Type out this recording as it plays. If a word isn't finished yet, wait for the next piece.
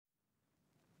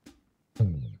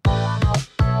And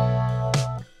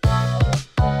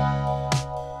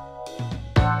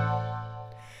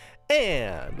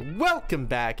welcome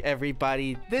back,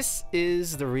 everybody. This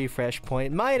is the Refresh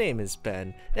Point. My name is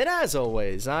Ben, and as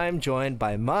always, I'm joined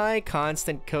by my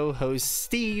constant co-host,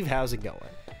 Steve. How's it going?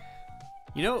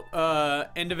 You know,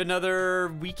 end of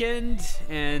another weekend,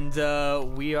 and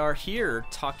we are here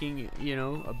talking,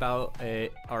 about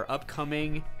our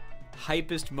upcoming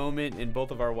hypest moment in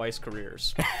both of our Weiss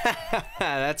careers.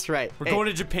 That's right. We're going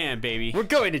to Japan, baby. We're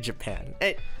going to Japan.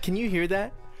 Hey, can you hear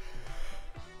that?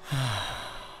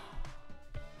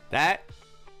 That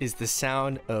is the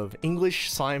sound of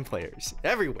English slime players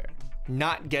everywhere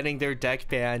not getting their deck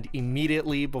banned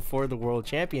immediately before the World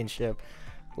Championship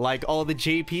like all the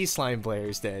JP slime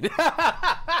players did.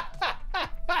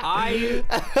 I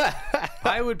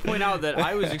would point out that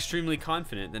I was extremely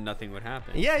confident that nothing would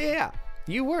happen. Yeah.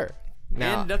 You were.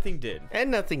 And nothing did.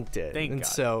 Thank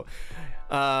God.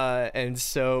 And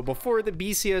so before the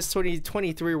BCS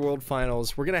 2023 World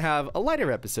Finals, we're going to have a lighter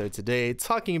episode today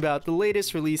talking about the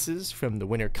latest releases from the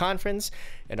Winter Conference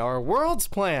and our World's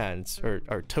plans, or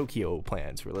our Tokyo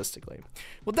plans, realistically.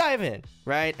 We'll dive in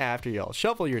right after y'all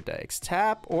shuffle your decks,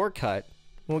 tap or cut.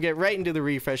 We'll get right into the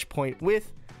Refresh Point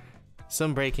with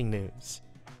some breaking news.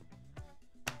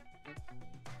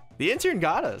 The intern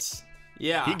got us.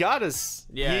 Yeah. He got us.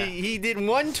 Yeah. He did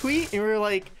one tweet and we were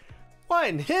like,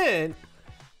 one hint?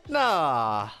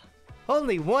 Nah,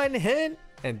 only one hint,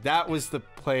 and that was the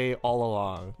play all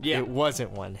along. Yeah, it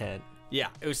wasn't one hint. Yeah,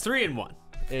 it was 3-in-1.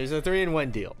 It was a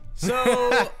 3-in-1 deal. So,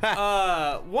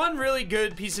 one really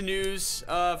good piece of news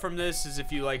from this is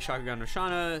if you like Shakugan no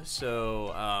Shana.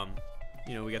 So,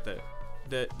 we got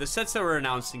the sets that were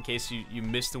announced in case you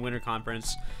missed the Winter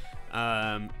Conference.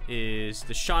 Is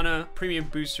the Shana Premium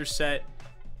Booster set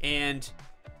and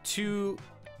 2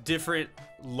 different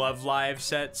Love Live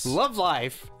sets. Love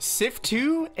Live, Sif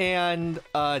 2 and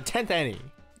 10th Annie,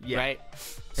 right?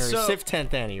 Or Sif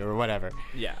 10th Annie or whatever.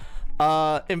 Yeah.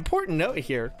 Important note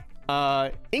here,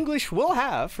 English will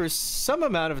have for some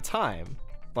amount of time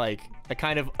like a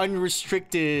kind of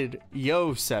unrestricted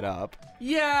Yo setup.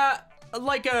 Yeah,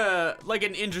 like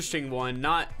an interesting one,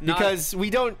 not because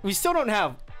we still don't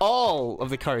have all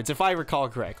of the cards if I recall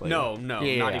correctly. No, not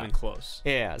even close.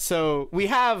 Yeah, so we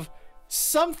have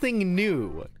something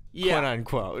new, quote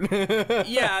unquote.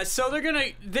 Yeah, so they're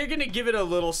gonna give it a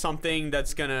little something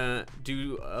that's gonna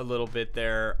do a little bit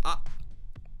there.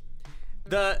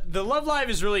 The Love Live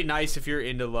is really nice if you're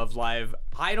into Love Live.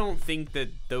 I don't think that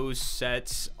those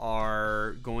sets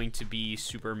are going to be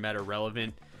super meta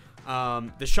relevant.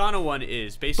 The Shana one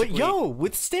is basically. But yo,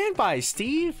 with standby,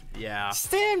 Steve. Yeah.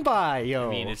 Standby, yo. I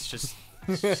mean, it's just.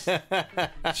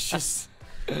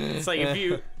 It's like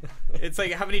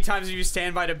how many times have you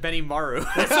stand by to Benny Maru?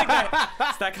 It's like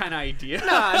it's that kind of idea.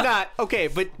 Nah, okay,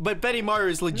 but Benny Maru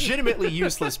is legitimately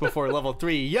useless before level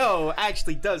 3. Yo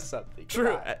actually does something.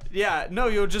 True. Yeah, no,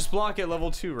 you'll just block at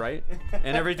level 2, right?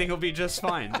 And everything will be just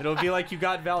fine. It'll be like you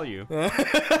got value.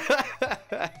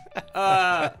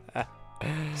 I'm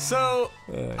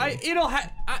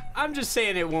just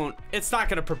saying it's not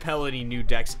gonna propel any new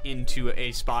decks into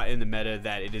a spot in the meta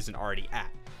that it isn't already at.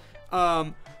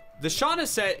 The Shana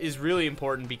set is really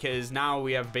important because now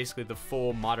we have basically the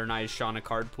full modernized Shana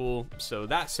card pool, so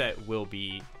that set will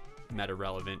be meta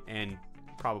relevant and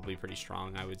probably pretty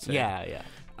strong, I would say. Yeah.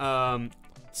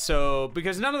 So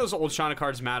because none of those old Shana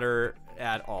cards matter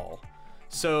at all.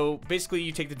 So basically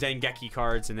you take the Dengeki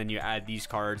cards and then you add these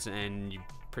cards and you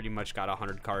pretty much got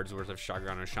 100 cards worth of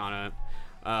Shakugan no Shana.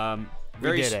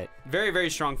 We did it. Very, very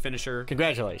strong finisher.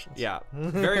 Congratulations. Yeah.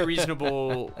 Very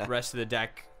reasonable rest of the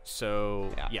deck.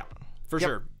 So, yeah, for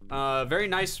sure. Very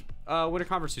nice Winter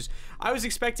Conference news. I was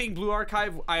expecting Blue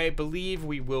Archive. I believe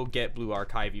we will get Blue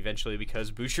Archive eventually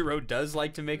because Bushiroad does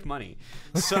like to make money.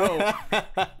 So,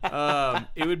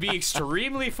 it would be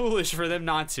extremely foolish for them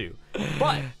not to.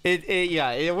 But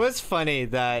it was funny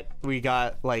that we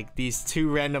got like these 2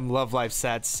 random Love Live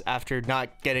sets after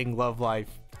not getting Love Live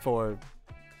for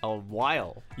a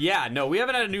while. Yeah, no, we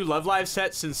haven't had a new Love Live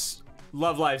set since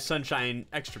Love Live Sunshine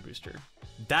Extra Booster.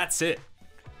 That's it.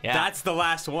 Yeah. That's the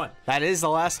last one. That is the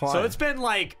last one. So it's been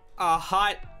like a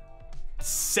hot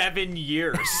 7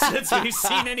 years since we've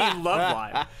seen any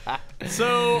Love Live.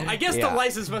 So I guess the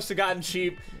license must have gotten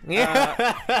cheap.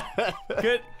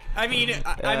 Good. I mean,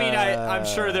 I'm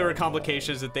sure there were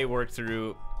complications that they worked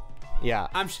through. Yeah.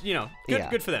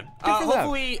 Good for them.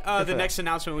 Hopefully, the next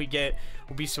announcement we get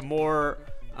will be some more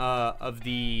of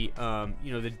the,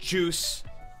 the juice,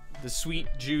 the sweet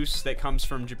juice that comes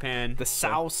from Japan. The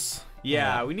sauce.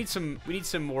 Yeah, we need some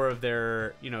more of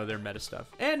their, their meta stuff.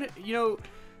 And,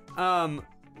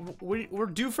 we're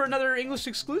due for another English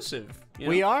exclusive. You know?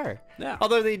 We are. Yeah.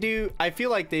 Although they do, I feel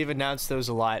like they've announced those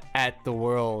a lot at the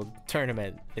World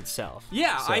Tournament itself.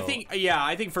 Yeah, So, I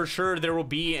think for sure there will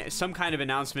be some kind of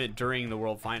announcement during the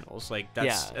World Finals. Like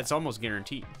that's almost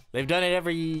guaranteed. they've done it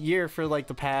every year for like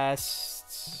the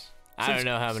past. I don't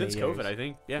know how many since years. COVID, I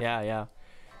think. Yeah. Yeah.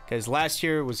 Because last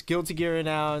year was Guilty Gear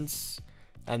announced,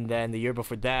 and then the year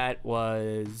before that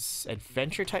was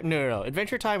Adventure Time. No.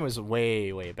 Adventure Time was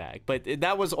way back, but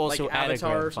that was also Like at a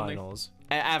Avatar or Grand something? Finals.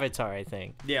 Avatar, I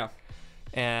think. Yeah.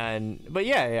 But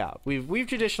yeah, we've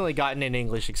traditionally gotten an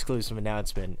English exclusive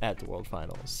announcement at the World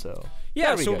Finals. So Yeah,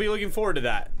 that'll be so we'll good. be looking forward to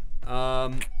that.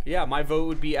 Yeah, my vote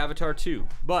would be Avatar 2,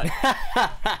 but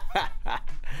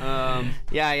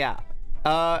Yeah.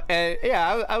 And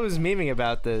yeah, I was memeing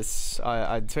about this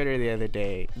on Twitter the other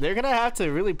day. They're gonna have to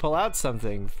really pull out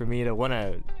something for me to want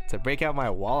to break out my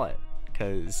wallet,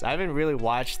 because I haven't really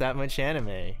watched that much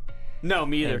anime. no,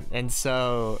 me either. And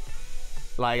so,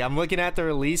 like, I'm looking at the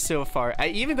release so far.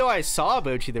 Even though I saw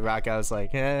Bocchi the Rock, I was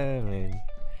like, I mean,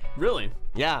 Really?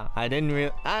 yeah, I didn't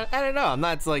really. I don't know. I'm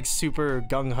not like super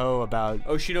gung ho about.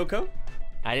 Oshinoko?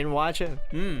 I didn't watch it.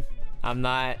 I'm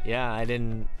not. Yeah, I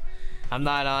didn't. I'm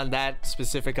not on that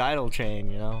specific idol train,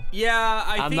 you know. Yeah,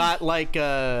 I'm not like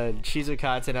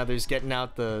Shizukata and others getting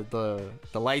out the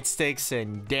light sticks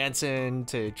and dancing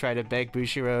to try to beg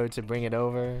Bushiro to bring it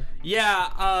over.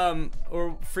 Yeah,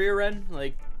 or Frieren,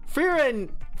 like. Frieren.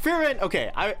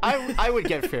 Okay, I would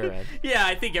get Frieren. Yeah,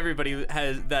 I think everybody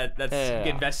has that's Yeah.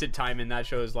 invested time in that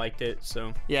show has liked it,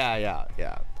 so Yeah.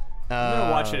 I'm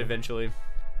gonna watch it eventually.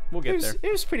 We'll get there.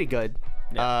 It was pretty good.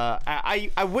 Yeah.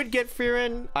 I would get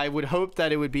Frieren. I would hope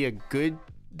that it would be a good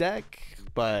deck,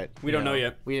 but We don't know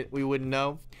yet. We wouldn't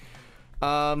know.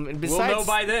 And besides, We'll know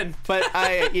by then. But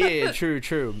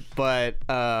true. But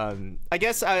I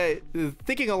guess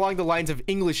thinking along the lines of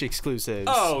English exclusives,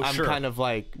 Oh, I'm sure. kind of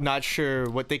like not sure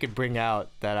what they could bring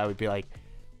out that I would be like,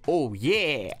 oh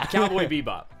yeah. Cowboy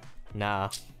Bebop. Nah,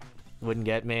 wouldn't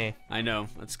get me. I know.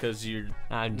 That's because you're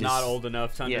I'm just not old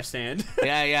enough to understand.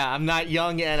 Yeah. I'm not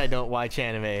young and I don't watch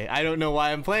anime. I don't know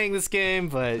why I'm playing this game,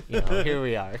 but you know, here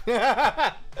we are.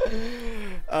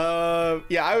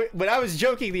 But I was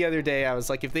joking the other day. I was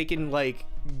like, if they can like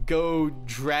go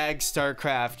drag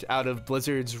StarCraft out of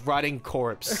Blizzard's rotting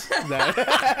corpse,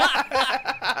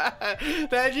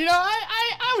 that you know,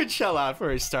 I would shell out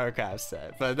for a StarCraft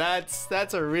set. But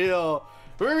that's a real.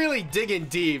 We're really digging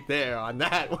deep there on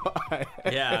that one.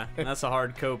 Yeah, that's a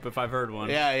hard cope if I've heard one.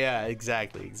 Yeah,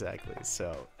 exactly.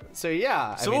 So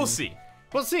yeah. So we'll see.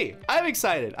 We'll see. I'm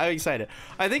excited. I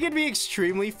think it'd be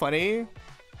extremely funny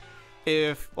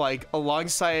if, like,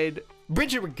 alongside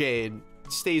Bridget Brigade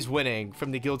stays winning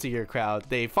from the Guilty Gear crowd,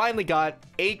 they finally got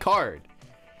a card.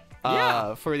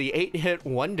 For the 8-Hit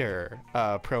Wonder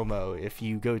promo. If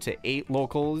you go to 8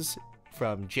 locals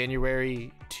from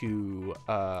January to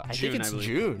I think it's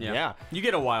June. Yeah. You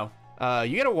get a while.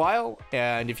 You get a while,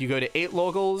 and if you go to 8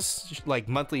 locals, like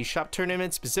monthly shop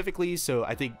tournaments specifically, so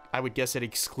I would guess it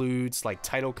excludes like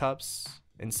title cups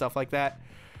and stuff like that.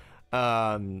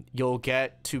 You'll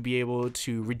get to be able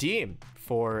to redeem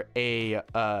for a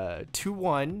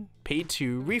 2-1 pay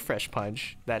 2 refresh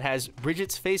punch that has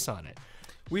Bridget's face on it.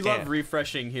 We love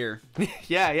refreshing here.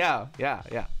 Yeah.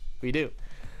 We do.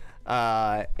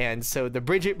 And so the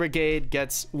Bridget Brigade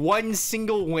gets one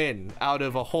single win out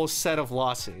of a whole set of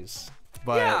losses.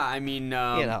 But Yeah, I mean, you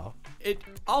know,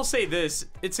 I'll say this: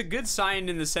 it's a good sign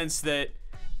in the sense that,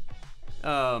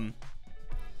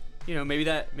 you know,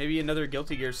 maybe another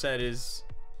Guilty Gear set is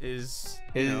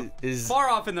far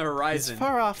off in the horizon. It's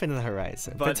far off in the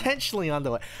horizon, But- potentially on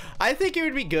the way. I think it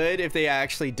would be good if they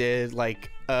actually did like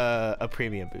a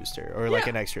premium booster or like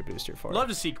Yeah. an extra booster for Love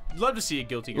it. to see a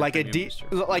Guilty Gear Like premium booster.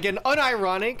 like an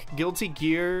unironic Guilty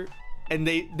Gear, and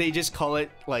they just call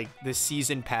it like the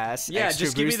season pass. Yeah, extra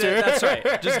just give booster. me the. That's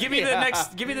right. Just give me Yeah.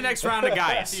 the next round of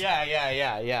guys.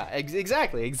 Yeah.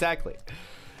 Exactly.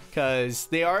 Because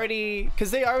they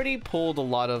already pulled a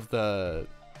lot of the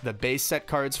base set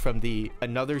cards from the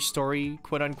Another Story,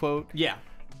 quote unquote. Yeah.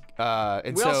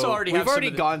 And We so also already have we've some already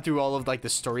of the- gone through all of like the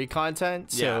story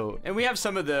content. So And we have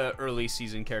some of the early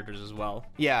season characters as well.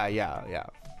 yeah.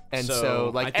 And So,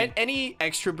 so like I think- any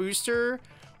extra booster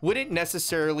wouldn't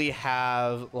necessarily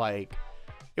have like,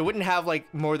 it wouldn't have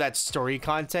like more of that story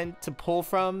content to pull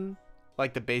from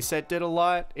like the base set did a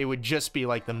lot. It would just be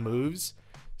like the moves.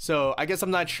 So I guess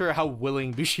I'm not sure how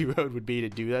willing Bushiroad would be to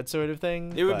do that sort of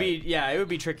thing. It would but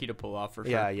be tricky to pull off for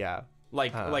sure. yeah.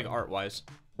 Like art wise.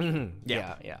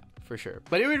 Yeah, for sure.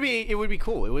 But it would be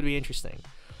cool. It would be interesting.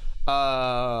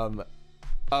 It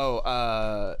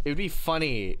would be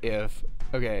funny if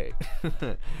Okay.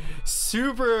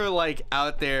 Super like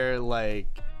out there like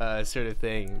sort of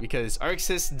thing, because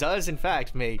ArcSys does in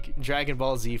fact make Dragon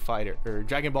Ball Z Fighter or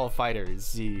Dragon Ball Fighter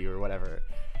Z or whatever.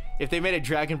 If they made a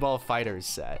Dragon Ball Fighters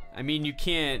set, I mean, you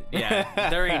can't. Yeah,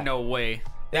 there ain't no way.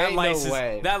 That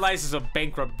license is a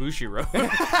bankrupt Bushiroad.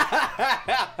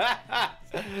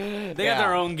 They got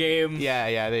their own game.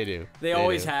 Yeah, they do. They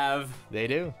always have. They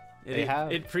do. They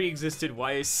have. It pre-existed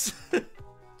Weiss.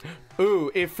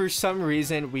 Ooh, if for some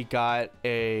reason we got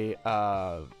a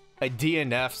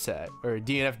DNF set or a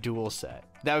DNF duel set,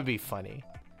 that would be funny.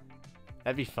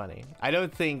 That'd be funny. I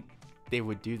don't think they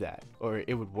would do that, or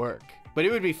it would work, but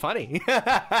it would be funny.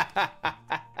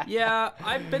 Yeah,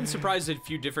 I've been surprised a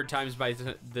few different times by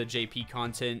the JP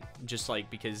content, just like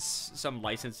because some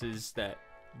licenses that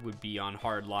would be on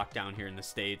hard lockdown here in the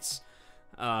States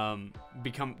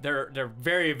they're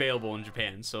very available in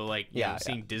Japan. So like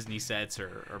seeing Disney sets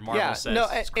or Marvel sets. No,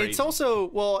 it's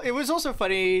also it was also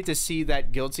funny to see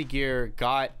that Guilty Gear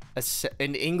got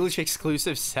an English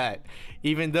exclusive set,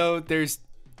 even though there's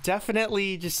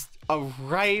definitely just a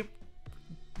ripe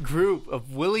group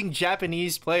of willing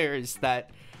Japanese players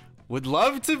that would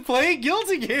love to play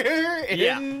Guilty Gear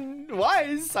in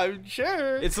Weiss, I'm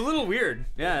sure. It's a little weird.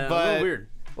 Yeah, a little weird.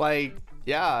 Like,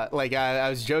 yeah, like I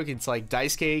was joking. It's like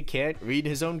Daisuke can't read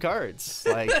his own cards.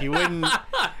 Like he wouldn't.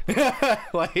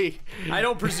 Like I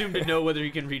don't presume to know whether he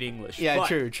can read English. Yeah, but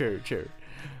true.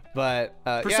 But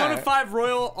Persona 5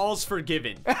 Royal, all's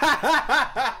forgiven.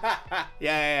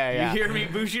 Yeah. You hear me,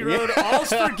 Bushiroad?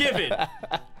 All's forgiven.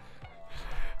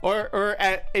 Or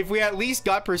if we at least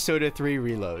got Persona 3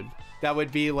 Reload, that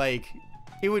would be like,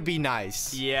 it would be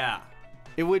nice. Yeah.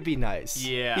 It would be nice.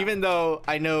 Yeah. Even though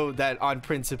I know that on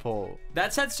principle,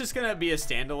 that set's just gonna be a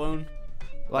standalone.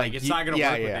 Like it's not gonna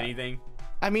work with anything.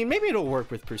 I mean, maybe it'll work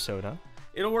with Persona.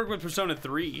 It'll work with Persona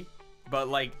 3, but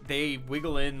like they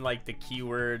wiggle in like the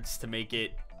keywords to make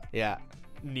it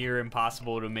near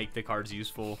impossible to make the cards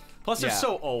useful. Plus, they're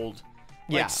so old.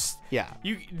 Like,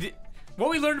 what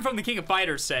we learned from the King of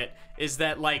Fighters set is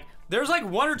that like there's like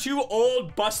one or two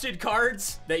old busted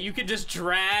cards that you can just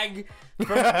drag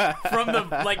from the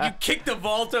like you kick the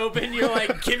vault open, you're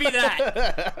like, give me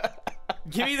that.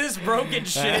 Give me this broken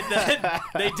shit that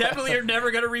they definitely are never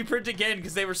gonna reprint again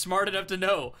because they were smart enough to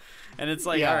know. And it's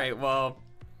like, all right, well,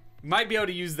 you might be able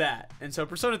to use that. And so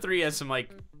Persona 3 has some like,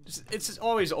 it's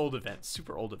always old events,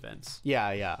 super old events.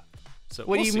 Yeah. So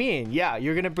what do you mean? Yeah,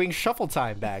 you're gonna bring Shuffle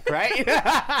Time back, right?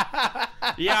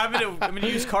 Yeah, I'm gonna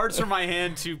use cards from my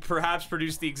hand to perhaps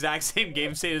produce the exact same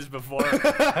game state as before,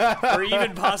 or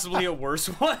even possibly a worse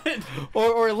one.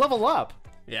 or level up.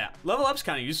 Yeah, level up's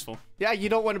kind of useful. Yeah, you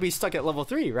don't want to be stuck at level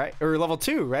 3, right? Or level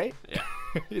 2, right? Yeah.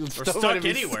 Or stuck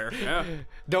anywhere. Yeah.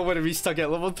 Don't want to be stuck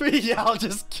at level 3. Yeah, I'll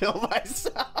just kill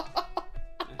myself.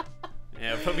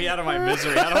 Yeah, put me out of my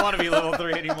misery. I don't want to be level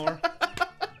 3 anymore.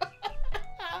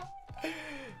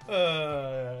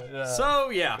 So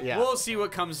yeah, we'll see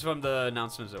what comes from the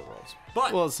announcements at Worlds.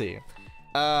 But we'll see.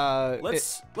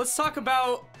 Let's talk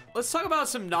about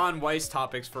some non-Weiss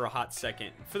topics for a hot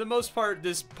second. For the most part,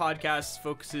 this podcast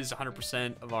focuses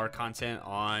 100% of our content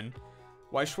on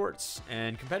Weiss Schwarz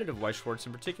and competitive Weiss Schwarz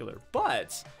in particular.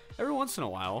 But every once in a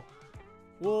while,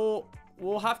 we'll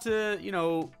have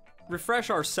to refresh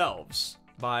ourselves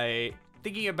by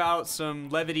thinking about some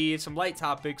levity, some light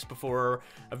topics before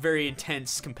a very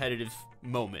intense competitive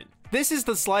moment. This is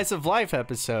the Slice of Life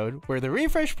episode where the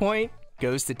refresh point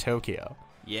goes to Tokyo.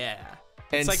 Yeah.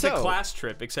 It's like the class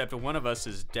trip, except one of us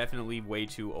is definitely way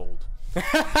too old.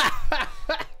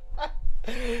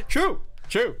 True.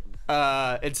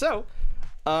 And so,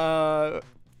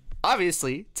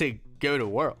 obviously, to go to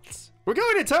Worlds, we're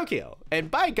going to Tokyo.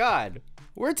 And by God,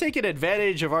 we're taking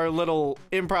advantage of our little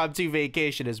impromptu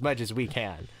vacation as much as we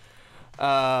can.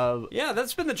 Yeah,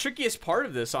 that's been the trickiest part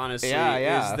of this, honestly.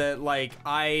 Yeah. Is that, like,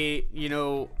 I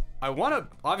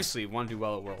obviously want to do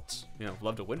well at Worlds.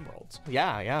 Love to win Worlds.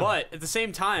 Yeah. But at the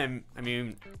same time, I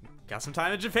mean, got some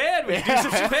time in Japan. We can do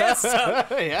some Japan stuff.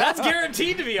 That's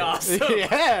guaranteed to be awesome.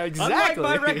 Yeah, exactly. Unlike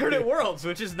my record at Worlds,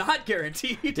 which is not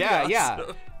guaranteed to be awesome.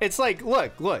 Yeah. It's like,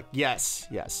 look. Yes.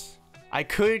 I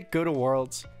could go to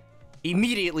Worlds,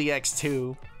 immediately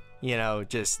X2,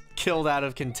 just killed out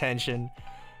of contention.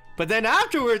 But then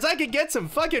afterwards, I could get some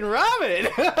fucking ramen.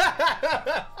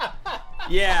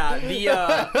 Yeah,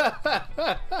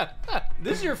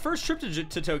 this is your first trip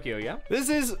to Tokyo, yeah? This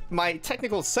is my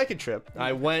technical second trip.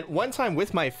 I went one time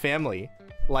with my family,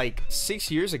 like 6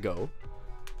 years ago,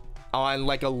 on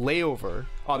like a layover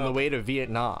on the way to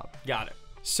Vietnam. Got it.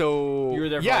 So You were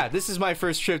there for yeah, like- this is my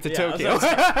first trip to Yeah, I was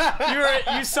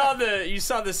Tokyo. you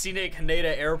saw the scenic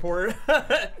Haneda airport.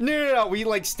 No. We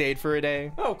like stayed for a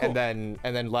day. Oh, cool. And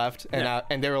then left. And Yeah.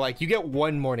 and they were like, you get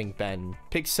one morning, Ben.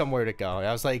 Pick somewhere to go. And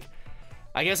I was like,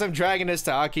 I guess I'm dragging us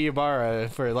to Akihabara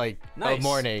for like Nice. a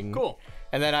morning. Cool.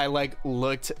 And then I like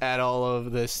looked at all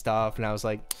of this stuff and I was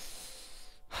like,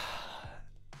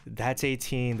 that's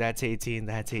 18, that's 18,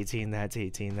 that's 18, that's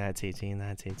 18, that's 18,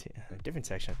 that's 18. Different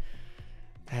section.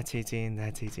 That's 18,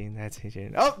 that's 18, that's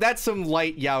 18. Oh, that's some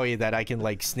light yaoi that I can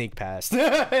like sneak past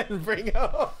and bring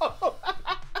home.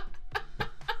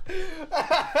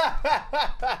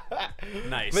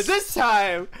 Nice. But this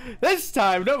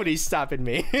time, nobody's stopping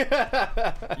me.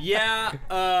 Yeah.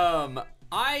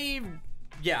 I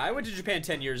went to Japan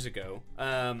 10 years ago.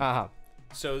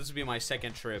 So this will be my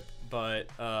second trip, but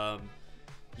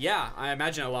yeah, I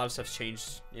imagine a lot of stuff's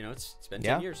changed. You know, it's been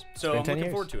 10 years, so I'm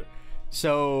looking forward to it.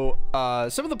 So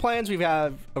some of the plans we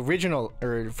have original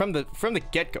or from the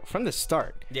get-go, from the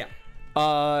start. Yeah.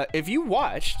 If you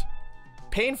watched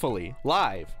painfully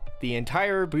live the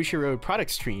entire Bushiroad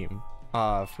product stream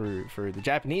for the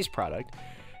Japanese product,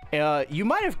 you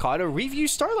might have caught a review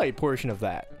Starlight portion of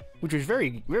that, which was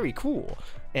very, very cool.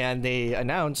 And they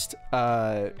announced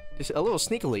just a little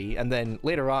sneakily, and then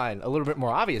later on a little bit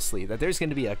more obviously, that there's going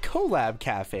to be a collab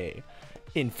cafe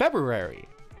in February.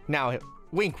 Now,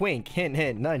 wink, wink, hint,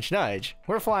 hint, nudge, nudge.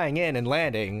 We're flying in and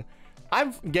landing.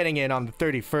 I'm getting in on the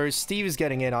 31st. Steve is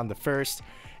getting in on the 1st.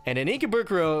 And in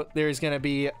Ikebukuro, there's going to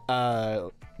be a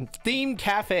themed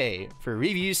cafe for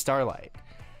Review Starlight.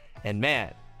 And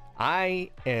man,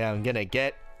 I am going to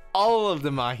get all of the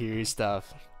Mahiru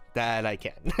stuff that I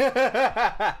can.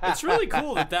 It's really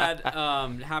cool that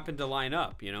happened to line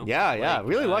up, you know? Yeah, Like,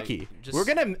 really lucky. just-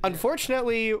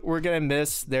 Unfortunately, we're going to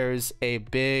miss, there's a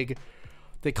big,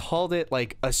 they called it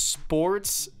like a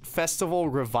sports festival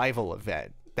revival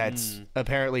event. That's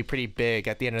apparently pretty big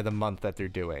at the end of the month that they're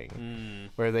doing,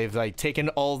 where they've like taken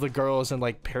all the girls and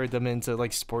like paired them into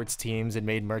like sports teams and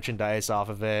made merchandise off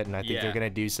of it. And I think they're going to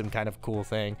do some kind of cool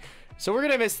thing. So we're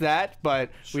going to miss that, but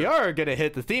we are going to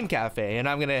hit the theme cafe, and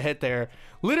I'm going to hit there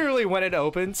literally when it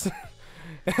opens.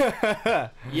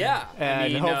 Yeah.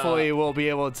 And hopefully we'll be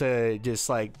able to just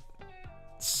like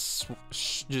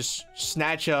just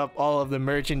snatch up all of the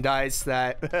merchandise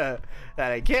that that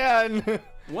I can.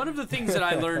 One of the things that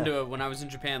I learned when I was in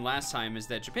Japan last time is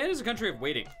that Japan is a country of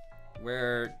waiting,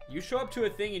 where you show up to a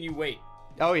thing and you wait.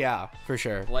 Oh yeah, for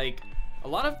sure. Like, a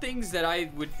lot of things that I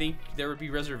would think there would be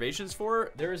reservations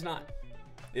for, there is not.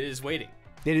 It is waiting.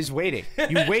 It is waiting.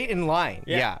 You wait in line.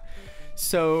 Yeah.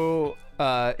 So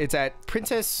it's at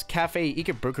Princess Cafe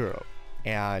Ikebukuro,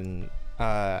 and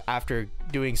after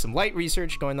doing some light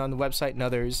research, going on the website and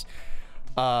others,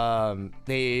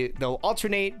 they'll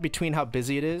alternate between how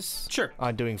busy it is. Sure.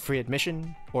 On doing free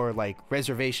admission or like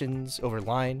reservations over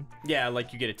line. Yeah,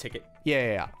 like you get a ticket.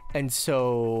 Yeah. And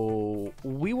so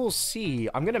we will see.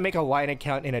 I'm gonna make a line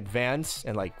account in advance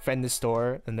and like friend the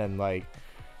store, and then like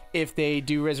if they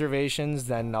do reservations,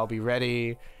 then I'll be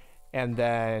ready. And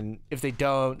then if they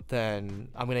don't, then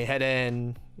I'm gonna head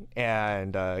in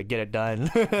and get it done.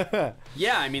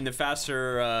 Yeah, I mean, the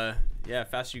faster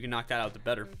you can knock that out, the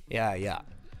better. Yeah.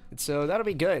 So that'll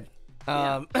be good.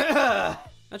 That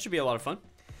should be a lot of fun.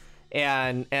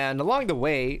 And along the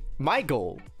way, my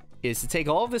goal is to take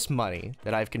all of this money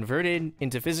that I've converted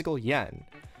into physical yen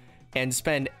and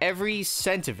spend every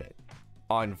cent of it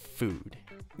on food.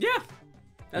 Yeah,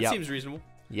 that Yep. seems reasonable.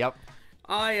 Yep.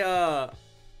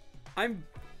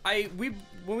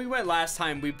 When we went last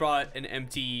time, we brought an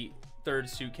empty third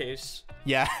suitcase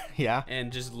Yeah.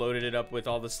 and just loaded it up with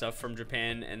all the stuff from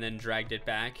Japan and then dragged it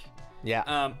back.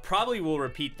 Yeah. Probably will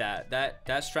repeat that.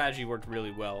 That strategy worked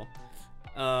really well.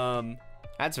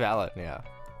 That's valid. Yeah.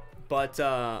 But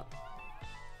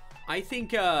I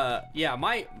think the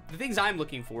things I'm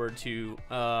looking forward to.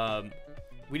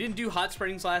 We didn't do hot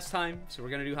springs last time, so we're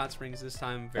gonna do hot springs this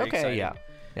time. Very excited.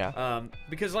 Yeah.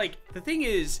 Because like the thing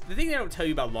they don't tell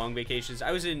you about long vacations.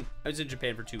 I was in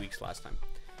Japan for 2 weeks last time,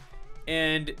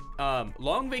 and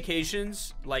long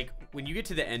vacations, like when you get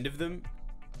to the end of them,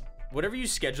 whatever you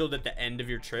scheduled at the end of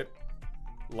your trip,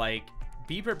 like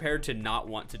be prepared to not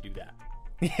want to do that.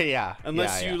 Yeah.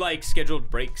 Unless you like scheduled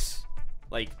breaks,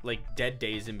 like dead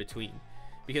days in between,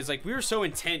 because like we were so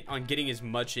intent on getting as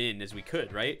much in as we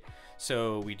could, right?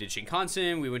 So we did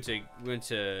Shinkansen. We went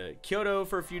to Kyoto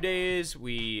for a few days.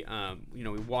 We we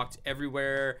walked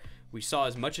everywhere. We saw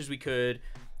as much as we could,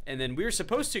 and then we were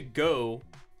supposed to go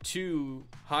to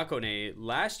Hakone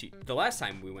the last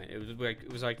time we went. It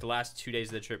was like the last 2 days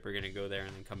of the trip. We're gonna go there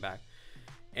and then come back.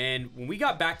 And when we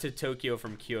got back to Tokyo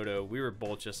from Kyoto, we were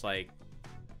both just like,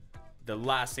 the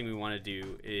last thing we want to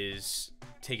do is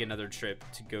take another trip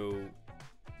to go,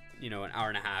 an hour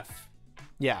and a half.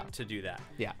 Yeah. To do that.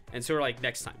 Yeah. And so we're like,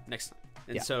 next time.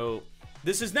 And so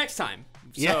this is next time.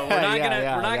 So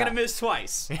Yeah, we're not gonna miss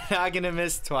twice. You're not gonna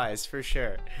miss twice for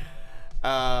sure.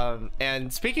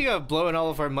 And speaking of blowing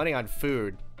all of our money on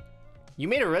food, you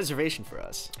made a reservation for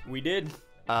us. We did.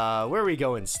 Where are we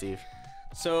going, Steve?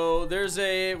 So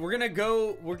we're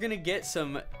gonna get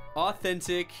some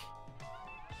authentic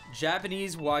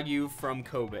Japanese Wagyu from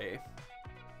Kobe.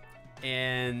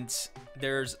 And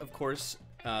there's, of course,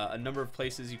 a number of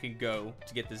places you can go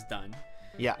to get this done.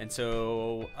 Yeah. And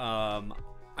so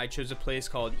I chose a place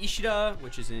called Ishida,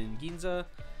 which is in Ginza.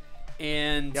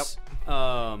 And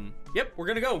we're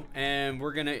gonna go and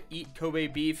we're gonna eat Kobe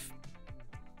beef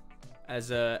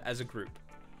as a group.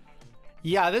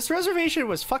 Yeah, this reservation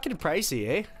was fucking pricey,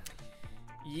 eh?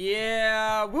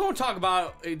 Yeah, we won't talk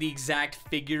about the exact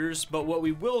figures, but what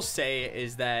we will say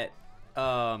is that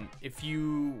if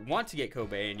you want to get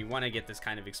Kobe and you want to get this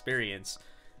kind of experience,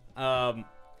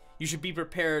 you should be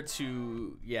prepared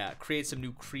to create some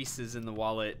new creases in the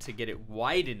wallet to get it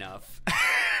wide enough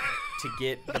to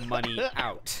get the money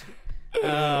out.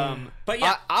 But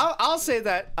yeah, I'll say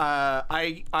that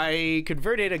I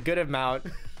converted a good amount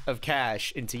of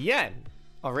cash into yen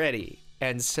already,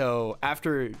 and so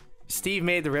after Steve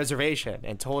made the reservation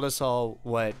and told us all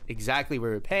what exactly we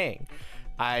were paying,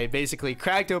 I basically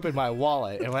cracked open my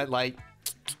wallet and went like,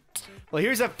 well,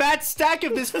 here's a fat stack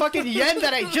of this fucking yen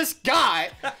that I just got.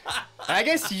 I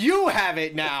guess you have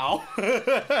it now.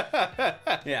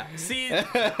 Yeah. See.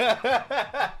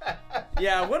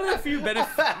 Yeah. One of the few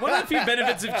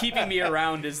benefits of keeping me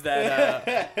around is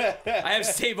that I have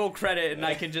stable credit and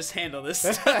I can just handle this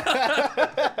stuff.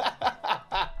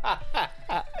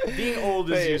 Being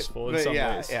old is useful in some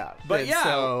ways. Yeah. But yeah,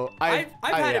 so I've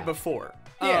had it before.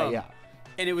 Yeah.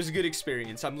 And it was a good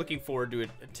experience. I'm looking forward to it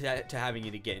to having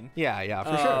it again. Yeah,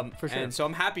 for sure. And so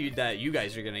I'm happy that you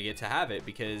guys are gonna get to have it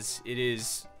because it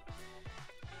is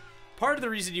part of the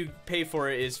reason you pay for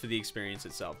it is for the experience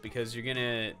itself, because you're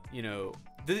gonna,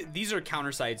 these are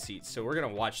counterside seats, so we're gonna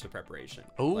watch the preparation.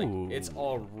 Ooh. It's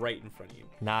all right in front of you.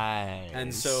 Nice.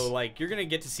 And so you're gonna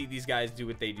get to see these guys do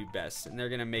what they do best, and they're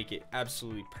gonna make it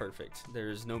absolutely perfect.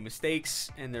 There's no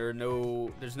mistakes, and there's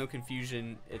no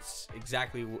confusion. It's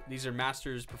exactly these are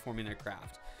masters performing their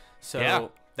craft.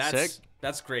 So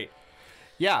that's great.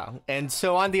 Yeah, and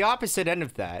so on the opposite end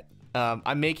of that,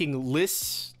 I'm making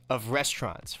lists of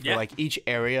restaurants for each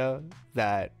area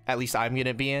that at least I'm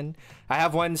gonna be in. I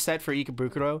have one set for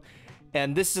Ikebukuro,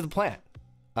 and this is the plan.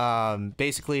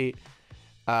 Basically,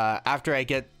 after I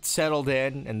get settled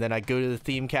in and then I go to the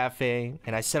theme cafe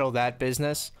and I settle that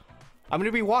business, I'm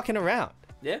gonna be walking around.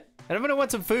 Yeah. And I'm gonna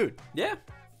want some food. Yeah.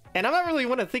 And I'm not really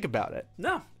want to think about it.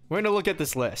 No. We're gonna look at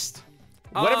this list.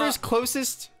 Whatever's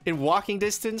closest in walking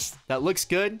distance that looks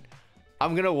good,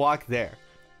 I'm gonna walk there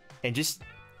and just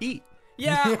eat.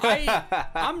 Yeah,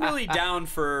 I'm really down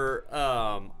for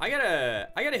I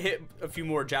gotta hit a few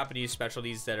more Japanese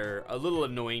specialties that are a little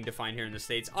annoying to find here in the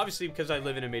States. Obviously, because I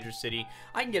live in a major city,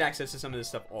 I can get access to some of this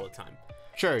stuff all the time.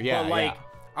 Sure, yeah. But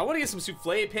I want to get some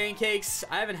souffle pancakes.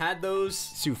 I haven't had those.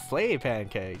 Souffle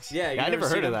pancakes? Yeah, I never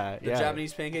heard of that. The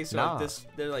Japanese pancakes are like this.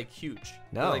 They're like huge.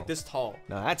 No. They're like this tall.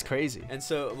 No, that's crazy. And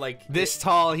so this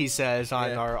tall, he says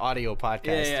on our audio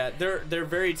podcast. Yeah. They're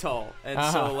very tall, and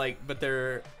so but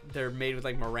they're made with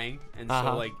meringue, and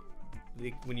so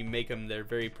when you make them, they're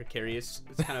very precarious.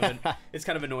 It's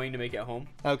kind of annoying to make at home.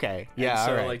 Okay. Yeah. And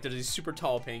so all right. there's these super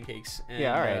tall pancakes. And,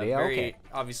 yeah. All right. very,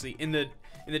 obviously in the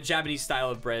Japanese style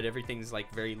of bread, everything's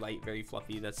very light, very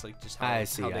fluffy. That's just how I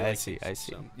see. How they I like see. it. I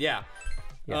see. So, yeah.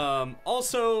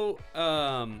 Also,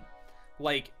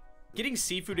 getting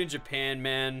seafood in Japan,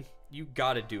 man, you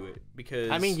gotta do it because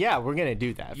we're gonna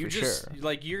do that for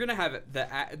sure. You're gonna have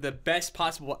the best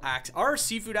possible access. Our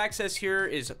seafood access here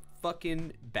is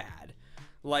fucking bad.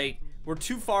 We're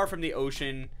too far from the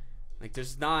ocean. It's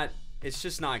just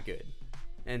not good.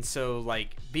 And so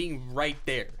being right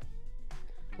there.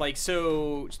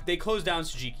 So they closed down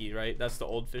Tsujiki, right? That's the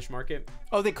old fish market.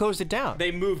 Oh, they closed it down.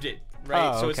 They moved it, right?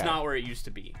 Oh, so okay. it's not where it used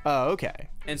to be. Oh, okay.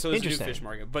 And so it's a new fish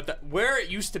market. But where it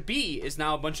used to be is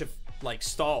now a bunch of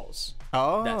stalls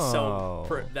that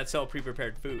sell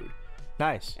pre-prepared food.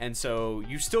 Nice. And so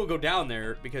you still go down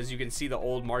there because you can see the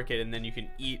old market, and then you can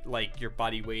eat your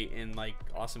body weight in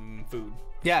awesome food.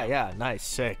 Yeah, nice,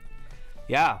 sick.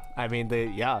 Yeah,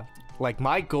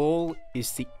 my goal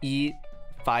is to eat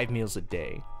 5 meals a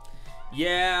day.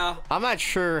 Yeah. I'm not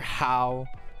sure how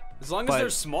As long as they're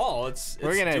small, it's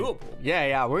doable.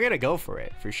 Yeah, we're gonna go for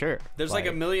it for sure. There's like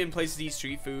a million places to eat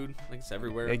street food, like it's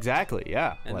everywhere. Exactly,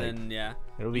 yeah. And then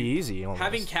it'll be easy. Almost.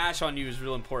 Having cash on you is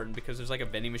real important because there's like a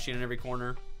vending machine in every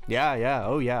corner. Yeah,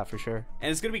 oh yeah, for sure.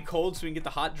 And it's gonna be cold, so we can get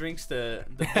the hot drinks, the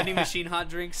vending machine hot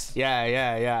drinks.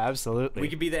 Yeah, absolutely. We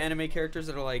could be the anime characters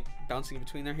that are like bouncing in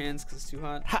between their hands because it's too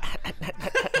hot.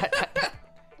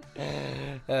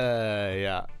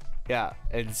 Yeah.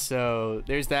 And so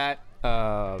there's that.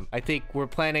 I think we're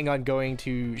planning on going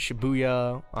to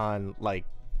Shibuya on like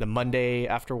the Monday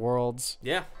after Worlds.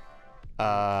 Yeah.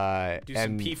 Do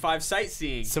some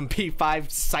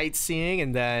P5 sightseeing.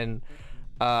 And then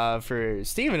for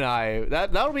Steve and I,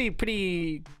 that'll be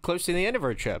pretty close to the end of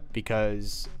our trip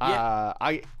because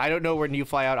I don't know when you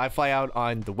fly out. I fly out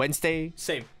on the Wednesday.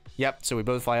 Same. Yep. So we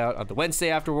both fly out on the Wednesday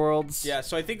after Worlds. Yeah.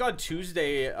 So I think on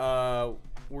Tuesday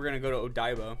we're gonna go to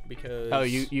Odaiba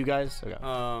because you guys okay.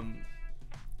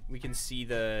 We can see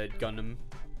the Gundam.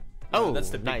 Oh, that's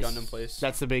the big nice. Gundam place.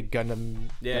 That's the big Gundam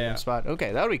spot.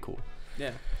 Okay, that would be cool.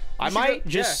 Yeah.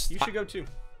 You should go too.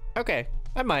 Okay,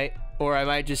 I might. Or I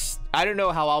might just, I don't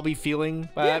know how I'll be feeling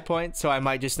by that point. So I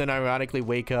might just then ironically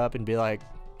wake up and be like,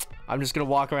 I'm just going to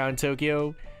walk around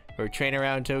Tokyo or train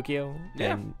around Tokyo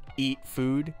and eat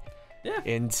food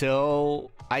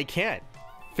until I can't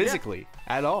physically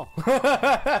at all.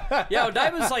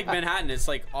 Odaiba's like Manhattan. It's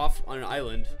like off on an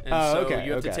island. And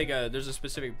you have to take there's a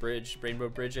specific bridge, Rainbow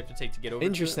Bridge you have to take to get over.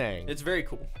 Interesting. It's very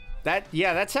cool.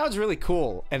 That sounds really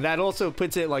cool, and that also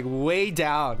puts it like way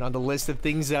down on the list of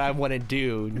things that I want to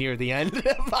do near the end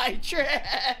of my trip.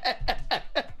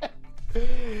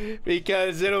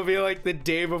 Because it'll be like the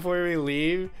day before we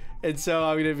leave, and so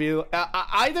I'm gonna be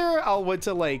either I'll want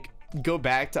to like go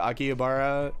back to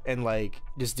Akihabara and like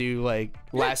just do like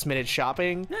last minute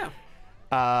shopping,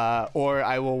 or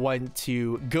I will want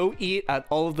to go eat at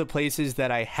all of the places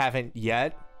that I haven't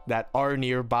yet that are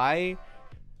nearby,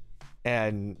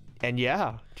 and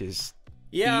just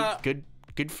eat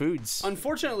good foods.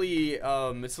 Unfortunately,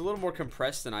 it's a little more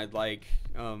compressed than I'd like.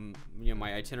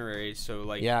 My itinerary. So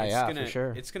like, for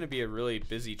sure. It's gonna be a really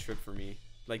busy trip for me.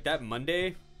 Like that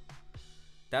Monday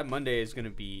is gonna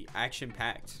be action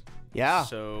packed. Yeah.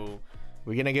 So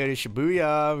we're gonna go to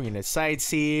Shibuya. We're gonna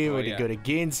sightsee. We're gonna go to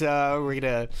Ginza. We're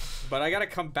gonna. But I gotta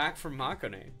come back from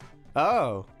Hakone.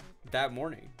 Oh. That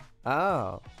morning.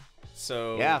 Oh.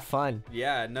 So yeah, fun.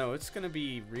 Yeah, no, it's gonna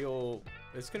be real.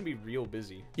 It's gonna be real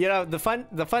busy. You know, the fun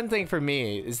thing for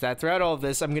me is that throughout all of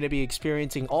this, I'm gonna be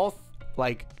experiencing all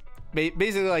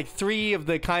basically like 3 of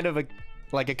the kind of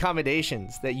like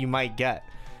accommodations that you might get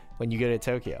when you go to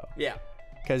Tokyo. Yeah.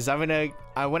 Because I'm gonna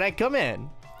when I come in,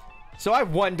 so I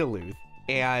won Duluth,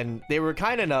 and they were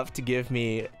kind enough to give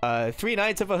me 3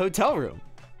 nights of a hotel room,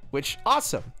 which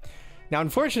awesome. Now,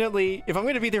 unfortunately, if I'm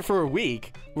going to be there for a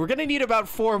week, we're going to need about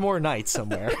 4 more nights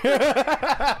somewhere.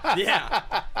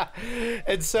 Yeah.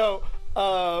 And so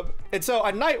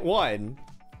on night 1,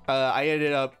 I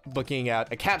ended up booking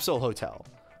out a capsule hotel.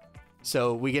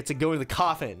 So we get to go in the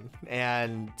coffin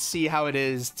and see how it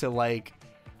is to like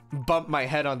bump my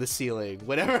head on the ceiling,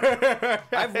 whatever.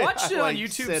 I've watched it on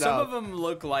YouTube. Some of them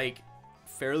look like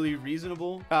fairly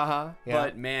reasonable. Yeah.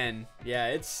 But man, yeah,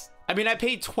 it's. I mean, I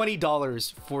paid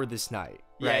 $20 for this night.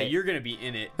 Yeah, right? You're gonna be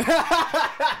in it.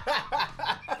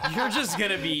 You're just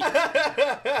gonna be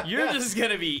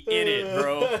in it,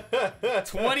 bro.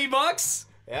 $20?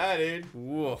 Yeah, dude.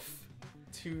 Woof.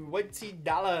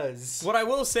 $20. What I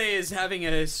will say is having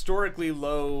a historically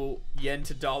low yen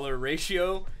to dollar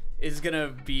ratio is gonna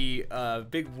be a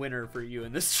big winner for you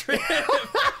in this trip.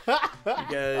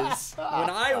 Because when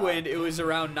I went, it was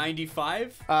around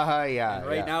 95. Yeah. And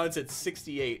right now it's at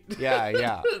 68.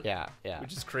 Yeah.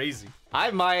 Which is crazy. I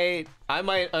might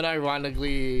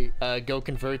unironically go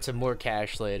convert to more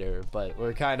cash later, but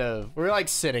we're like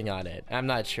sitting on it. I'm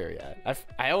not sure yet.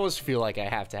 I always feel like I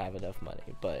have to have enough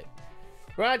money, but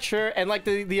we're not sure. And like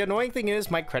the annoying thing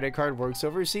is my credit card works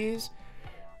overseas,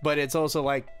 but it's also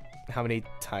like, how many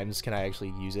times can I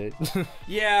actually use it?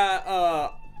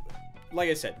 Yeah, like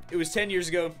I said, it was 10 years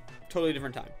ago, totally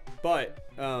different time. But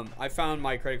I found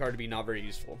my credit card to be not very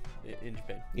useful in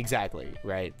Japan. Exactly,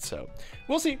 right? So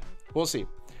we'll see.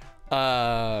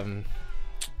 But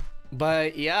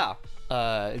yeah,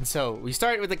 and so we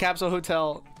started with the capsule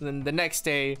hotel. Then the next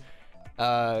day,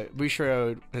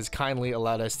 Bushiro has kindly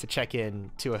allowed us to check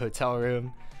in to a hotel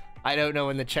room. I don't know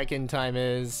when the check-in time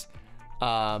is.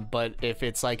 But if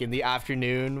it's like in the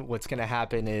afternoon, what's gonna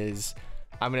happen is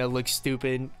I'm gonna look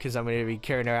stupid because I'm gonna be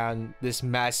carrying around this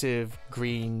massive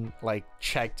green, like,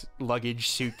 checked luggage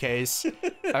suitcase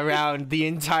around the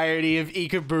entirety of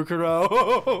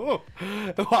Ikebukuro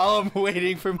while I'm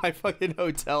waiting for my fucking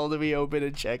hotel to be open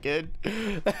and check in.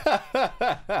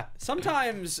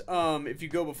 Sometimes, if you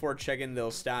go before check-in,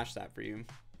 they'll stash that for you.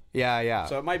 Yeah.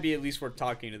 So it might be at least worth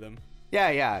talking to them. Yeah.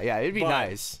 It'd be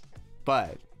nice,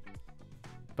 but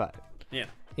yeah,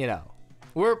 you know,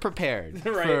 we're prepared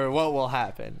Right. for what will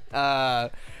happen. And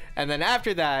then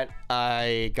after that,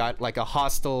 I got like a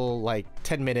hostel, like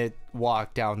 10-minute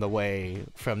walk down the way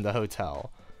from the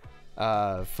hotel,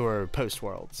 for Post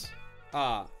Worlds.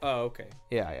 Oh, okay.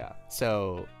 Yeah.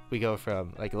 So we go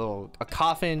from like a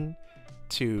coffin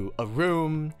to a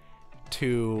room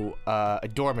to a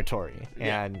dormitory,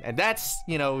 and that's,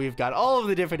 you know, we've got all of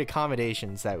the different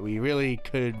accommodations that we really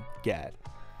could get.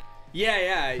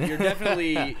 Yeah, you're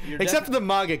definitely except for the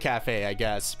manga cafe, I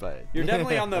guess, but you're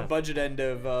definitely on the budget end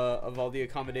of all the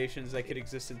accommodations that could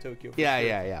exist in Tokyo.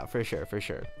 Yeah, for sure.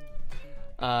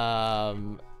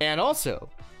 And also,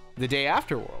 the day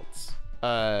after Worlds,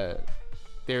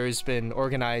 there's been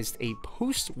organized a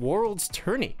post-Worlds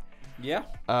tourney. Yeah.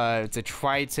 To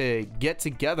try to get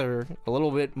together a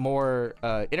little bit more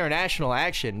international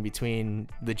action between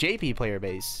the JP player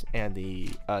base and the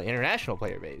international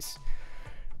player base.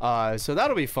 So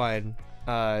that'll be fun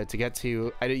to get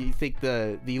to. I think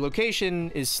the location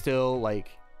is still like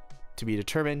to be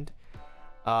determined,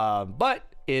 but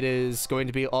it is going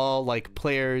to be all like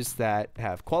players that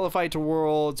have qualified to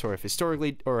Worlds or have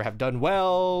historically or have done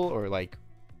well or like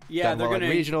they're gonna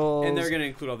regionals, and they're gonna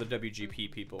include all the WGP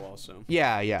people also.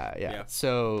 Yeah.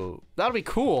 So that'll be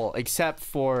cool, except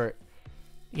for,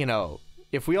 you know,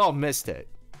 if we all missed it,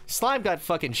 Slime got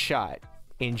fucking shot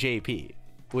in JP,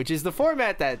 which is the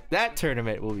format that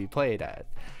tournament will be played at.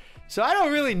 So I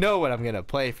don't really know what I'm gonna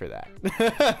play for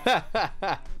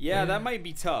that. Yeah, that might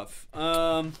be tough.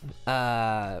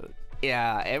 Yeah,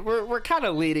 and we're kind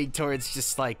of leaning towards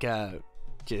just like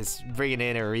just bringing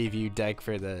in a review deck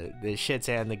for the shits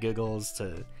and the giggles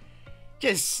to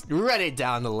just run it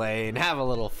down the lane, have a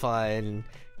little fun,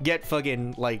 get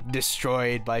fucking like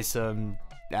destroyed by some,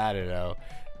 I don't know,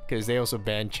 because they also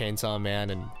banned Chainsaw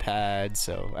Man and Pad,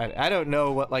 so I don't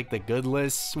know what like the good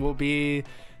lists will be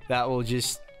that will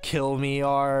just kill me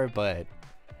but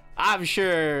I'm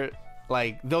sure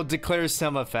like they'll declare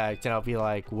some effect and I'll be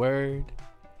like, word,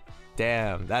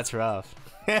 damn, that's rough.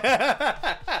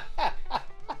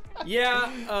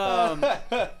 Yeah,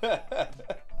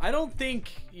 I don't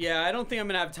think I'm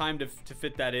gonna have time to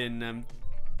fit that in,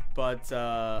 but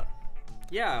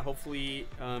yeah, hopefully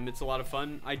it's a lot of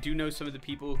fun. I do know some of the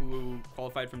people who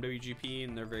qualified from WGP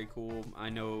and they're very cool. I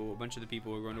know a bunch of the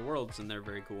people who are going to Worlds and they're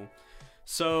very cool.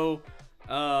 So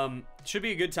should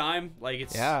be a good time. Like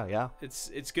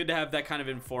it's it's good to have that kind of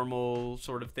informal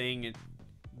sort of thing. It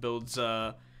builds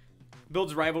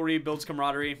rivalry, builds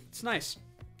camaraderie. It's nice.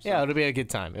 So. Yeah, it'll be a good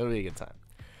time.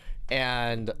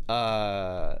 And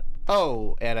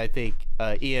and I think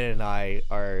Ian and I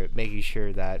are making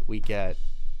sure that we get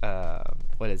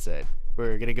what is it?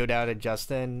 We're gonna go down to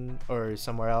Justin or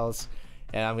somewhere else,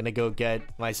 and I'm gonna go get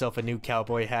myself a new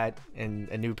cowboy hat and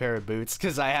a new pair of boots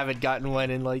because I haven't gotten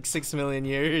one in like 6 million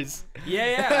years.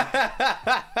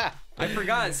 Yeah. I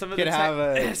forgot some of the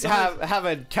have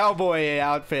a cowboy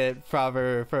outfit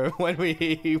for when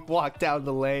we walk down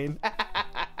the lane.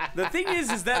 The thing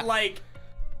is that like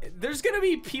there's gonna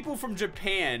be people from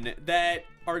Japan that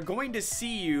are going to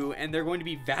see you and they're going to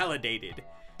be validated.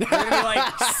 They're gonna be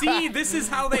like, see, this is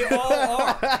how they all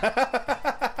are.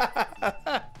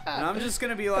 And I'm just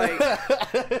gonna be like,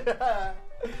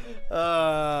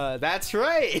 that's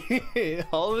right.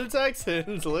 All the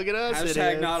Texans, look at us.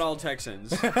 Hashtag not all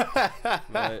Texans.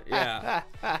 But yeah.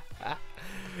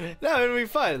 No, it'll be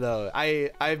fun though.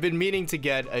 I've been meaning to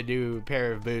get a new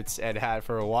pair of boots and hat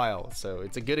for a while, so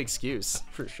it's a good excuse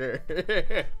for sure.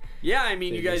 Yeah, I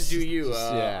mean, you guys do you.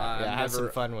 Have some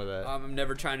fun with it. I'm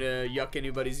never trying to yuck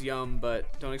anybody's yum,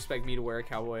 but don't expect me to wear a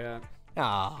cowboy hat.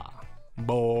 Ah,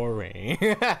 boring.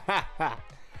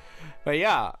 But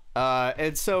yeah,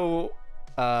 and so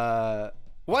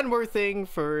one more thing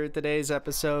for today's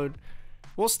episode.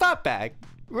 We'll stop back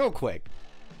real quick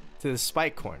to the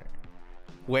Spike Corner,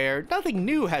 where nothing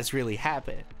new has really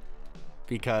happened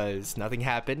because nothing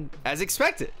happened as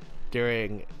expected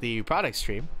during the product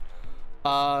stream.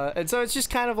 And so it's just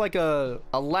kind of like a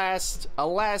last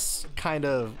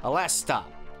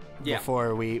stop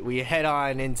before we head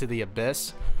on into the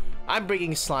abyss. I'm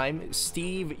bringing slime.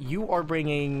 Steve, you are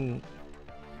bringing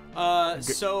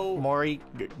Morigura?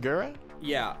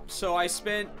 Yeah. So I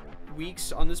spent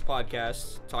weeks on this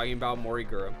podcast talking about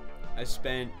Morigura. I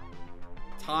spent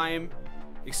time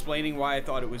explaining why I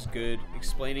thought it was good,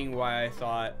 explaining why I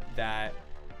thought that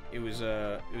it was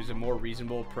a more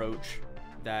reasonable approach,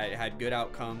 that it had good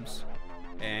outcomes,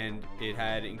 and it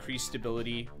had increased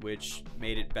stability, which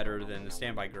made it better than the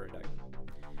standby Gura deck.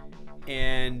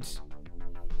 And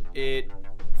it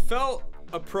felt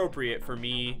appropriate for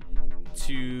me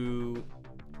to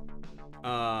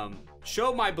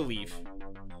show my belief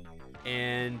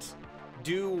and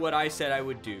do what I said I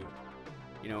would do.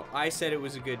 You know, I said it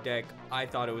was a good deck. I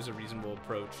thought it was a reasonable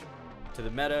approach to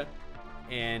the meta,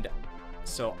 and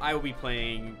so I will be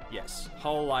playing, yes,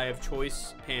 Hololive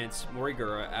Choice Pants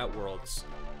Morigura at Worlds,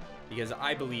 because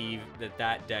I believe that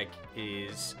that deck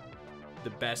is the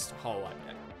best Hololive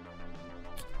deck.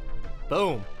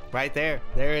 Boom. Right there.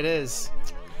 There it is.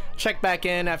 Check back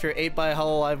in after 8x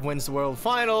Hololive wins the World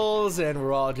Finals, and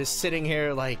we're all just sitting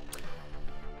here like...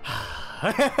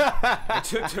 I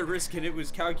took the risk and it was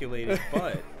calculated,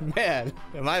 but... Man,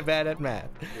 am I bad at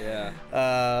math. Yeah.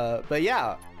 But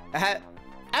yeah,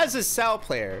 as a Sal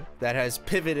player that has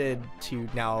pivoted to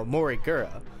now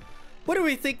Morigura, what do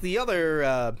we think the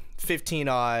other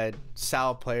 15-odd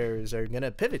Sal players are going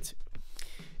to pivot to?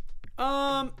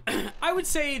 I would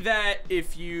say that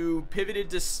if you pivoted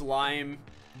to Slime,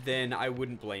 then I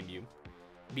wouldn't blame you,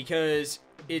 because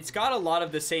it's got a lot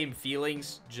of the same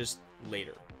feelings, just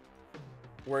later,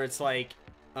 where it's like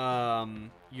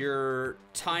your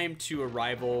time to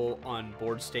arrival on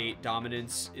board state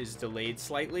dominance is delayed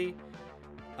slightly,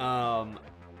 and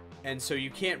so you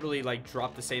can't really like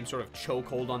drop the same sort of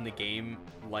chokehold on the game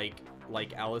like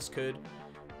Alice could,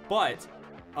 but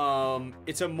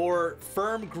it's a more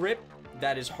firm grip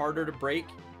that is harder to break,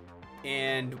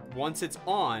 and once it's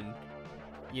on,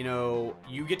 you know,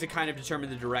 you get to kind of determine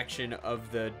the direction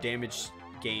of the damage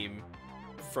game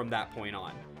from that point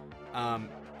on.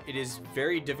 It is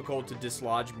very difficult to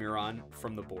dislodge Miran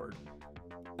from the board,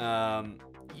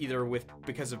 either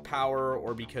because of power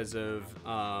or because of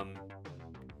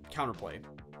counterplay,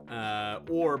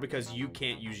 or because you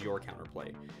can't use your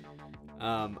counterplay.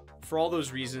 For all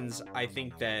those reasons, I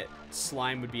think that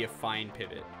Slime would be a fine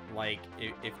pivot. Like,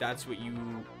 if that's what you,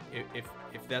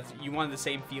 if that's, you wanted the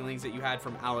same feelings that you had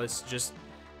from Alice, just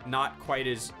not quite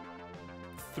as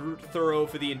thorough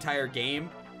for the entire game,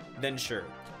 then sure,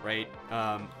 right?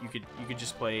 You could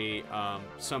just play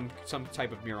some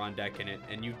type of Miran deck in it,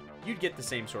 and you'd get the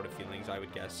same sort of feelings, I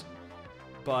would guess.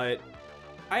 But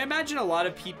I imagine a lot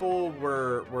of people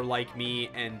were like me,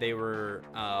 and they were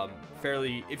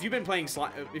fairly. If you've been playing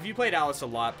if you played Alice a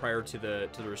lot prior to the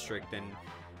restrict, then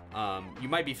you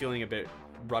might be feeling a bit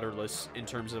rudderless in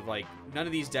terms of like, none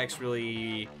of these decks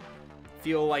really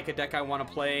feel like a deck I want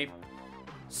to play.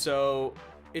 So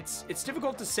it's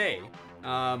difficult to say.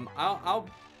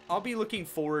 I'll be looking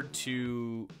forward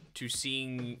to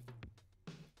seeing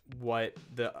what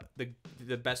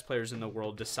the best players in the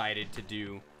world decided to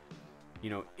do, you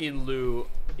know, in lieu,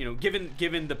 you know,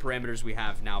 given the parameters we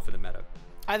have now for the meta.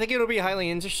 I think it'll be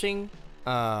highly interesting.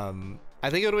 I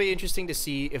think it'll be interesting to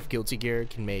see if Guilty Gear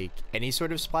can make any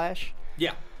sort of splash.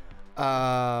 Yeah.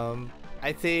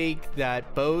 I think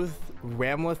that both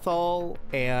Ramlethal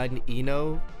and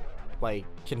Eno like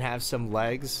can have some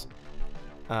legs.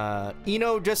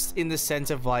 Eno just in the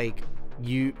sense of like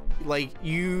you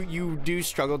do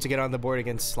struggle to get on the board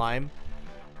against Slime,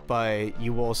 but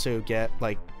you also get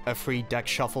like a free deck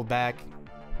shuffle back,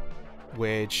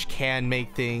 which can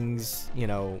make things, you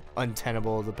know,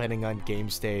 untenable depending on game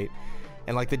state.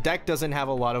 And like the deck doesn't have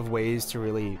a lot of ways to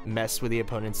really mess with the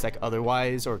opponent's deck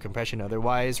otherwise, or compression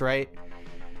otherwise, right?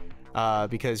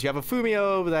 Because you have a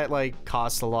Fumio that like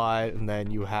costs a lot, and then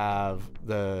you have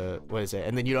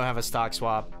and then you don't have a stock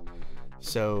swap,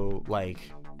 so like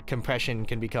compression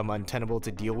can become untenable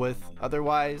to deal with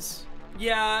otherwise.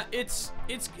 Yeah, it's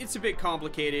a bit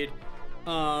complicated.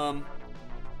 The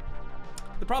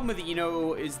problem with the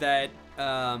Eno is that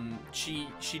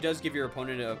she does give your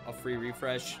opponent a free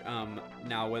refresh.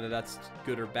 Now whether that's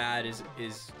good or bad is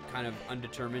kind of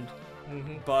undetermined.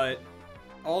 Mm-hmm. But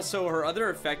also her other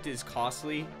effect is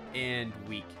costly and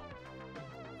weak.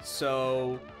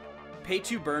 So pay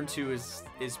 2 burn 2 is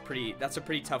that's a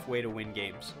pretty tough way to win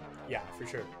games. Yeah, for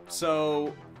sure.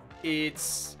 So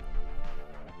it's,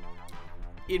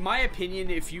 in my opinion,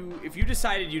 if you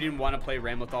decided you didn't want to play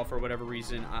Ramlethal for whatever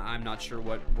reason, I'm not sure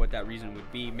what that reason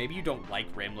would be. Maybe you don't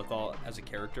like Ramlethal as a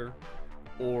character,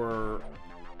 or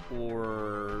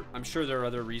I'm sure there are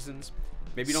other reasons.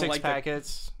 Maybe you don't like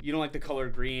packets. You don't like the color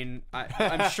green.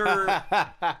 I'm sure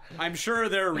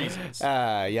there are reasons.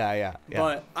 Yeah.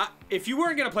 But if you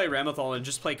weren't gonna play Ramlethal and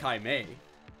just play Kai Mei,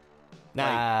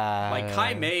 nah, like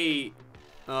Kai Mei,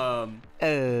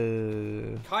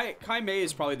 Kai Mei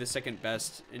is probably the second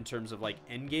best in terms of like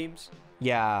end games.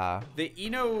 Yeah. The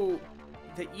Eno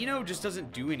just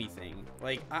doesn't do anything.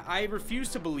 Like I refuse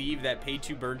to believe that pay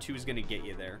 2 burn 2 is gonna get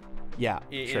you there. Yeah.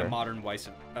 In a modern Weiss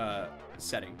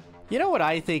setting. You know what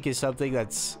I think is something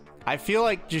that's I feel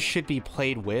like just should be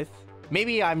played with.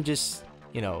 Maybe I'm just,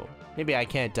 maybe I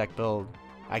can't deck build.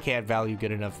 I can't value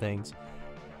good enough things.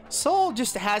 Soul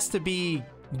just has to be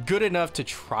good enough to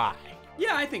try.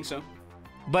 Yeah, I think so.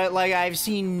 But like I've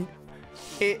seen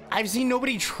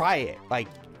nobody try it like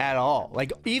at all.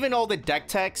 Like even all the deck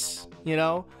techs,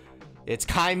 it's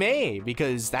Kai Mei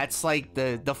because that's like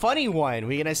the funny one.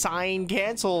 We can assign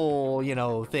cancel,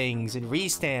 things and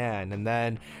restand, and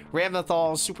then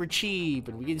Ramthal's super cheap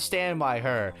and we can stand by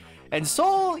her. And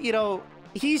Soul,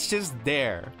 he's just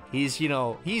there. He's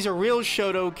a real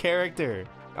Shoto character.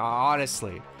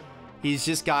 Honestly. He's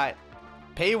just got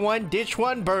pay 1, ditch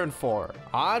 1, burn 4.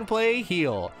 On play,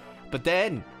 heal. But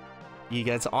then he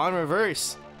gets on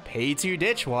reverse, pay 2,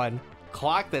 ditch 1,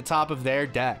 clock the top of their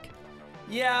deck.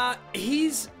 Yeah,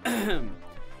 he's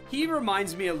he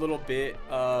reminds me a little bit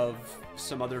of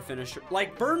some other finisher.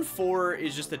 Like burn 4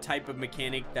 is just a type of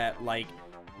mechanic that like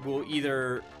will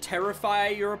either terrify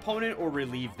your opponent or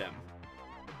relieve them.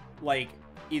 Like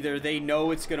either they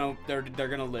know they're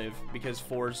gonna live because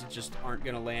 4s just aren't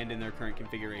gonna land in their current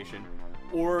configuration,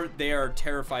 or they are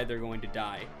terrified they're going to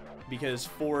die because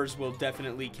 4s will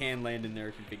definitely can land in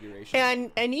their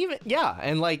configuration. And even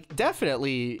and like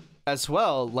definitely as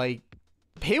well, like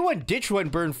pay 1, ditch 1,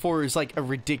 burn 4 is like a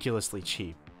ridiculously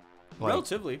cheap. Like,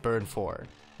 relatively. Burn 4.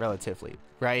 Relatively.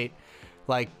 Right?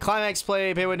 Like climax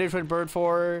play, pay 1, ditch 1, burn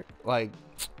 4. Like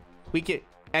we could,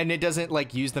 and it doesn't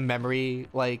like use the memory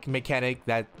like mechanic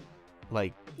that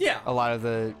like a lot of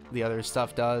the other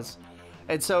stuff does.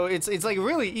 And so it's like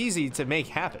really easy to make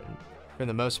happen for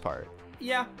the most part.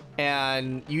 Yeah.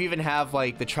 And you even have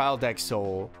like the trial deck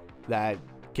Soul that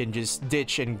can just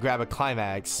ditch and grab a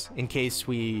climax in case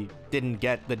we didn't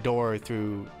get the door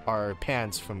through our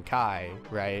pants from Kai,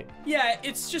 right? Yeah,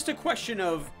 it's just a question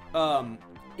of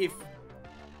if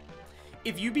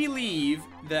you believe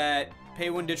that pay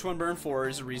 1, ditch 1, burn 4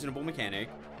 is a reasonable mechanic,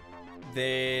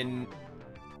 then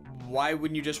why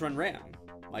wouldn't you just run Ram?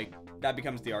 Like that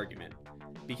becomes the argument.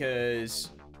 Because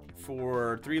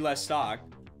for 3 less stock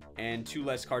and 2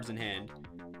 less cards in hand,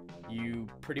 you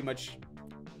pretty much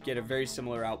get a very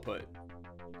similar output.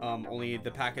 Only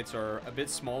the packets are a bit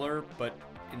smaller, but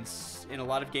in a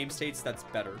lot of game states, that's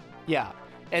better. Yeah.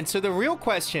 And so the real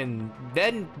question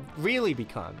then really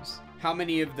becomes, how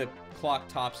many of the clock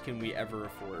tops can we ever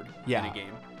afford in a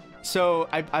game? So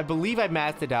I believe I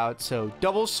mathed it out. So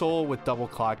double Soul with double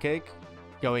clock kick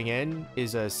going in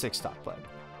is a 6 stock play.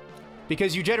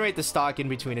 Because you generate the stock in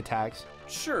between attacks.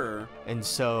 Sure. And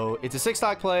so it's a 6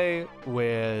 stock play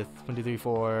with 1, 2, 3,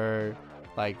 4,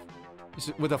 like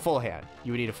with a full hand.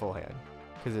 You would need a full hand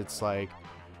because it's like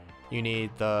you need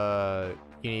 2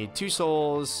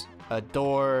 souls, a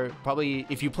door. Probably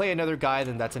if you play another guy,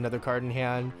 then that's another card in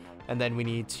hand, and then we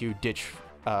need to ditch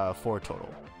 4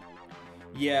 total.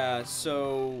 Yeah.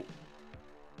 So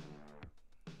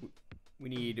we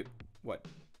need what?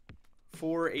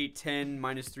 4, 8, 10,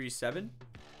 minus 3, 7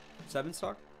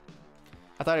 stock.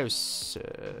 I thought it was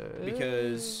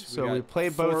because we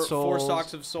played both souls. 4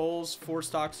 stocks of souls, 4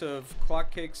 stocks of clock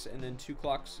kicks, and then 2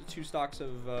 stocks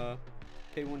of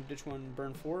pay 1, ditch 1,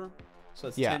 burn 4. So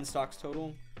that's 10 stocks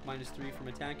total, minus 3 from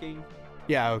attacking.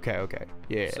 Yeah. Okay.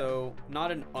 Yeah. So not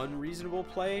an unreasonable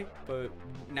play, but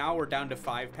now we're down to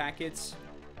 5 packets.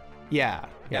 Yeah.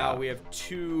 Now we have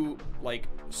 2 like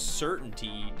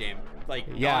certainty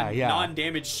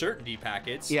non-damage certainty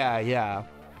packets. Yeah.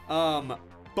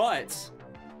 But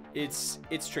it's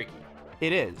tricky.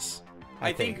 It is.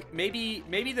 I think maybe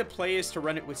the play is to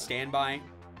run it with standby,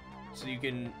 so you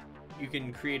can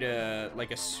create a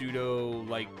pseudo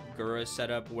like Gura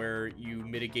setup where you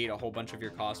mitigate a whole bunch of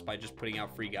your costs by just putting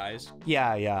out free guys.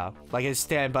 Yeah. Like a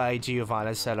standby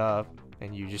Giovanna setup,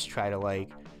 and you just try to like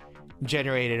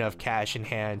generate enough cash in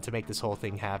hand to make this whole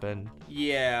thing happen.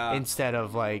 Yeah. Instead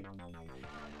of like.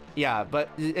 Yeah, but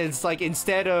it's like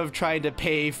instead of trying to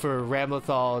pay for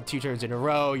Ramlethal 2 turns in a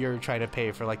row, you're trying to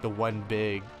pay for like the one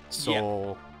big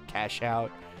soul cash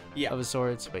out of a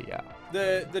sorts. But yeah,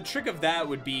 the trick of that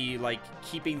would be like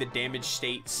keeping the damage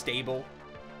state stable,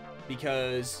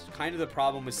 because kind of the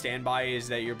problem with standby is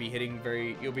that you'll be hitting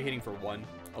for 1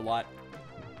 a lot,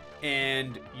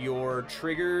 and your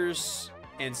triggers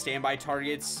and standby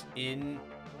targets in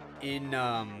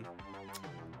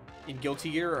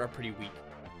Guilty Gear are pretty weak.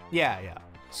 Yeah.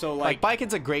 So like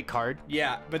Baikon's a great card.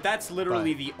 Yeah, but that's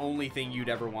literally the only thing you'd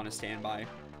ever want to stand by.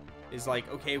 is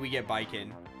like, okay, we get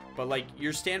Baiken, but like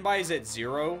your standbys at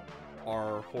 0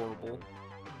 are horrible,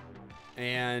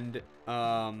 and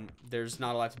there's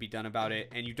not a lot to be done about it,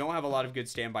 and you don't have a lot of good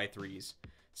standby 3s.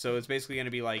 So it's basically going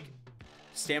to be like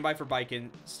standby for Baiken,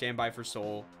 standby for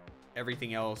Soul,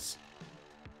 everything else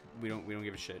we don't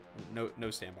give a shit.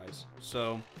 No standbys.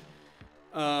 So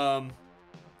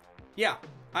yeah,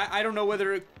 I don't know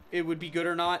whether it would be good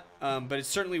or not, but it's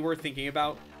certainly worth thinking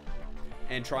about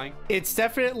and trying. It's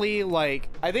definitely like,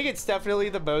 I think it's definitely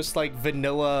the most like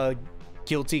vanilla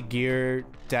Guilty Gear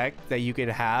deck that you could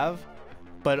have,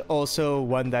 but also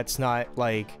one that's not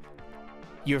like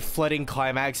you're flooding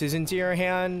climaxes into your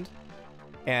hand,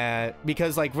 and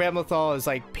because like Ramlethal is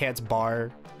like Pants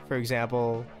Bar, for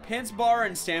example. Pants Bar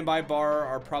and Standby Bar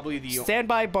are probably the...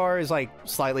 Standby Bar is like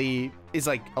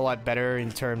a lot better in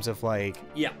terms of like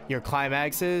your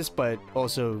climaxes, but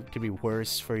also could be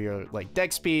worse for your like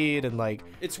deck speed, and like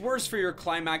it's worse for your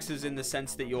climaxes in the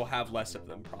sense that you'll have less of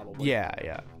them probably.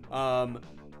 Yeah.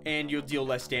 And you'll deal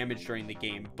less damage during the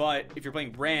game. But if you're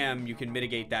playing Ram, you can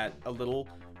mitigate that a little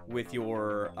with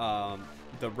your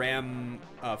the Ram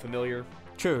familiar.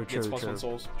 True. +1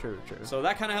 souls. True. So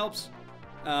that kind of helps.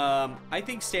 I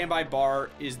think Standby Bar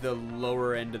is the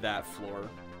lower end of that floor,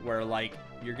 where like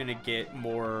you're gonna get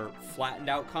more flattened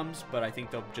outcomes, but I think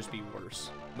they'll just be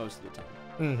worse most of the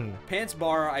time. Pants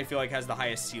Bar I feel like has the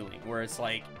highest ceiling, where it's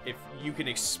like if you can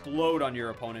explode on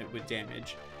your opponent with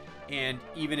damage, and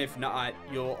even if not,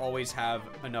 you'll always have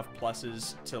enough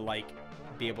pluses to like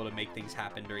be able to make things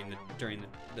happen during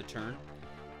the turn.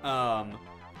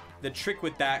 The trick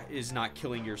with that is not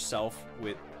killing yourself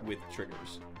with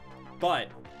triggers, but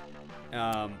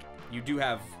you do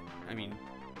have, I mean,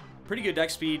 pretty good deck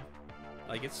speed.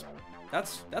 Like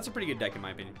that's a pretty good deck in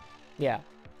my opinion. Yeah,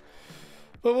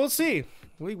 but we'll see.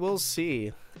 We will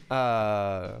see.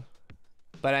 But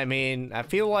I mean, I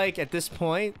feel like at this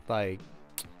point, like,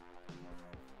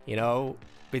 you know,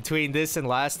 between this and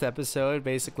last episode,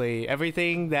 basically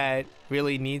everything that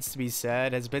really needs to be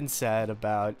said has been said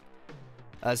about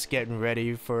us getting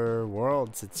ready for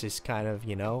Worlds. It's just kind of,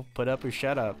 you know, put up or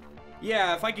shut up.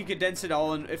 Yeah, if I could condense it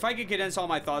all, and if I could condense all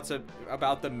my thoughts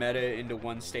about the meta into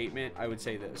one statement, I would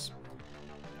say this.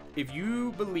 If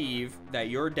you believe that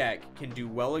your deck can do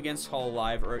well against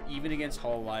Hololive, or even against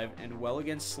Hololive, and well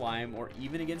against Slime, or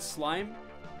even against Slime,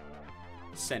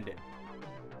 send it.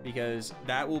 Because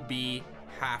that will be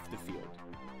half the field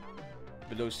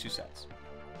with those two sets.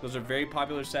 Those are very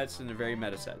popular sets, and they're very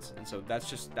meta sets. And so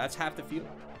that's half the field.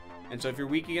 And so if you're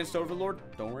weak against Overlord,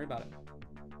 don't worry about it.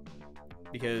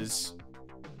 Because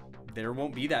there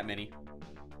won't be that many.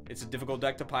 It's a difficult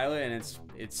deck to pilot, and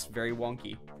it's very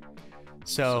wonky.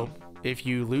 So if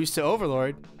you lose to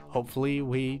Overlord, hopefully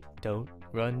we don't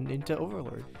run into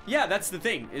Overlord. Yeah, that's the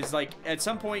thing. Is like at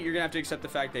some point you're gonna have to accept the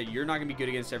fact that you're not gonna be good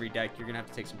against every deck. You're gonna have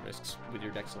to take some risks with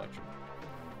your deck selection.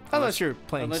 Unless you're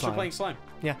playing Slime.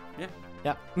 Yeah.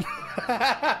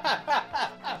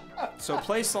 So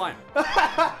play Slime.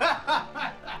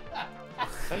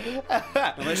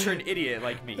 Unless you're an idiot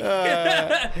like me.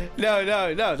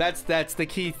 No. That's the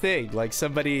key thing. Like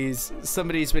somebody's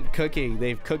been cooking.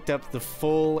 They've cooked up the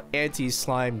full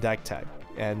anti-slime deck type,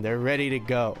 and they're ready to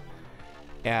go.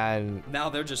 And now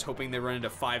they're just hoping they run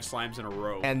into 5 slimes in a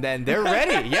row. And then they're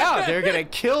ready. Yeah, they're gonna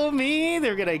kill me.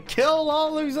 They're gonna kill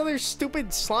all those other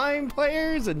stupid slime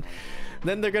players, and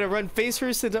then they're gonna run face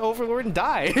first into Overlord and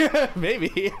die.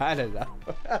 Maybe, I don't know.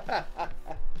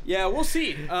 Yeah, we'll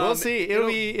see. We'll see. It'll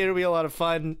be a lot of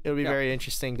fun. It'll be very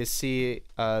interesting to see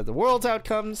the World's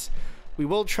outcomes. We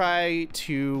will try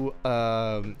to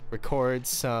record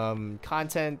some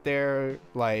content there,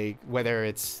 like whether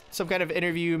it's some kind of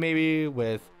interview maybe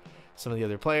with some of the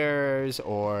other players,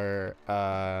 or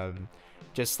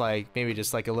just like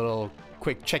a little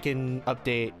quick check-in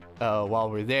update while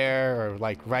we're there, or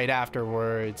like right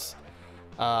afterwards.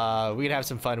 We can have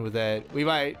some fun with it. We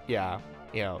might,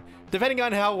 depending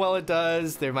on how well it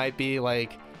does, there might be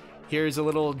like, here's a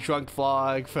little drunk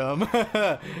vlog from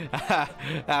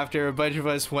after a bunch of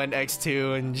us went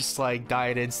X2 and just like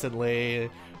died instantly.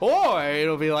 Or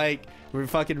it'll be like, we're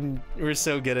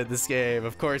so good at this game.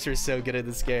 Of course we're so good at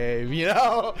this game, you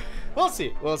know? We'll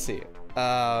see.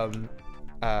 I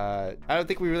don't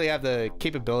think we really have the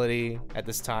capability at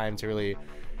this time to really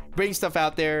bring stuff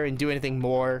out there and do anything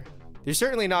more. There's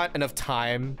certainly not enough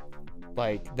time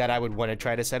like that I would want to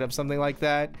try to set up something like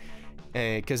that.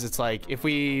 Because it's like, if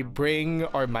we bring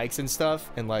our mics and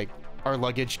stuff and like our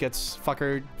luggage gets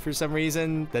fuckered for some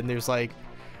reason, then there's like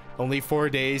only 4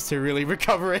 days to really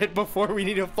recover it before we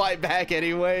need to fly back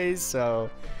anyways. So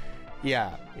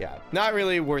Yeah, not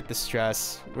really worth the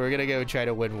stress. We're gonna go try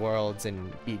to win worlds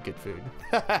and eat good food.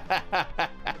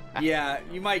 Yeah,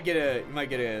 you might get a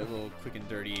little quick and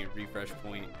dirty refresh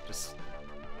point, just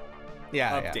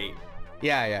update.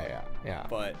 Yeah.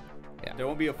 But there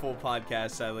won't be a full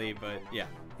podcast, sadly. But yeah.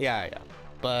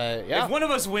 But yeah, if one of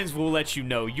us wins, we'll let you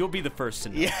know. You'll be the first to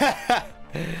know.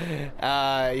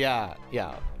 Yeah.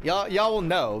 Y'all will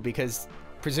know because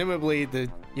presumably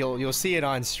you'll see it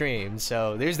on stream.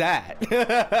 So there's that.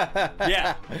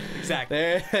 Yeah,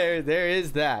 exactly. There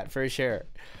is that for sure.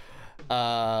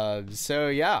 So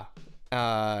yeah.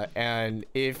 And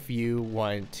if you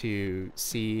want to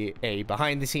see a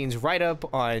behind the scenes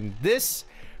write-up on this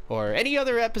or any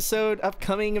other episode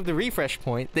upcoming of the Refresh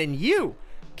Point, then you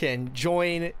can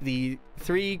join the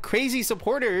 3 crazy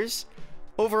supporters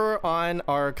over on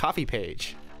our coffee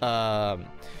page.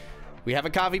 We have a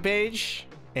coffee page,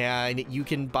 and you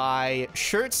can buy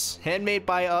shirts handmade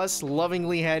by us,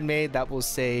 lovingly handmade, that will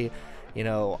say, you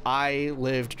know, I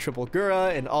lived Triple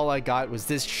Gura and all I got was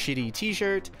this shitty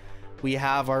t-shirt. We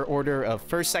have our order of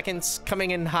first seconds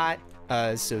coming in hot,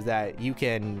 so that you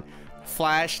can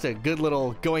flash the good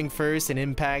little going first and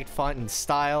impact font and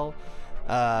style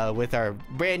with our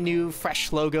brand new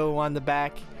fresh logo on the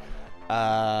back.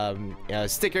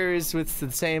 Stickers with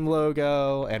the same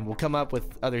logo, and we'll come up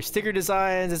with other sticker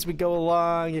designs as we go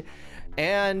along.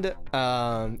 And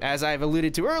as I've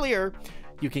alluded to earlier,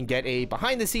 you can get a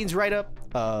behind the scenes write-up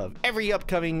of every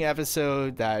upcoming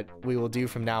episode that we will do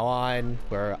from now on,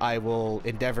 where I will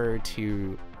endeavor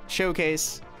to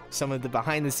showcase some of the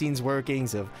behind the scenes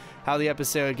workings of how the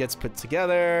episode gets put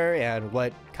together and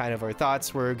what kind of our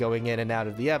thoughts were going in and out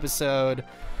of the episode.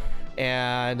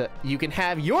 And you can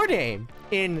have your name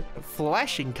in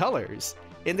flashing colors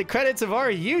in the credits of our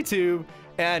YouTube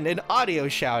and an audio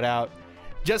shout out,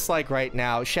 just like right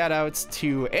now. Shout outs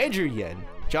to Andrew Nguyen,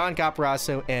 John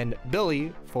Caparasso, and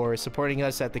Billy for supporting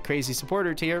us at the Crazy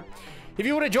Supporter tier. If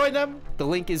you want to join them, the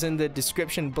link is in the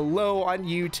description below on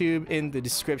YouTube, in the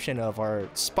description of our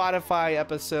Spotify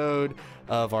episode,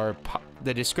 of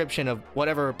the description of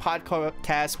whatever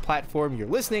podcast platform you're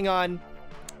listening on.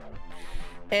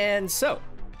 And so,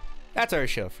 that's our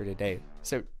show for today.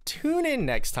 So tune in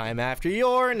next time after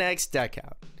your next deck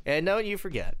out. And don't you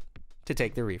forget to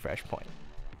take the refresh point.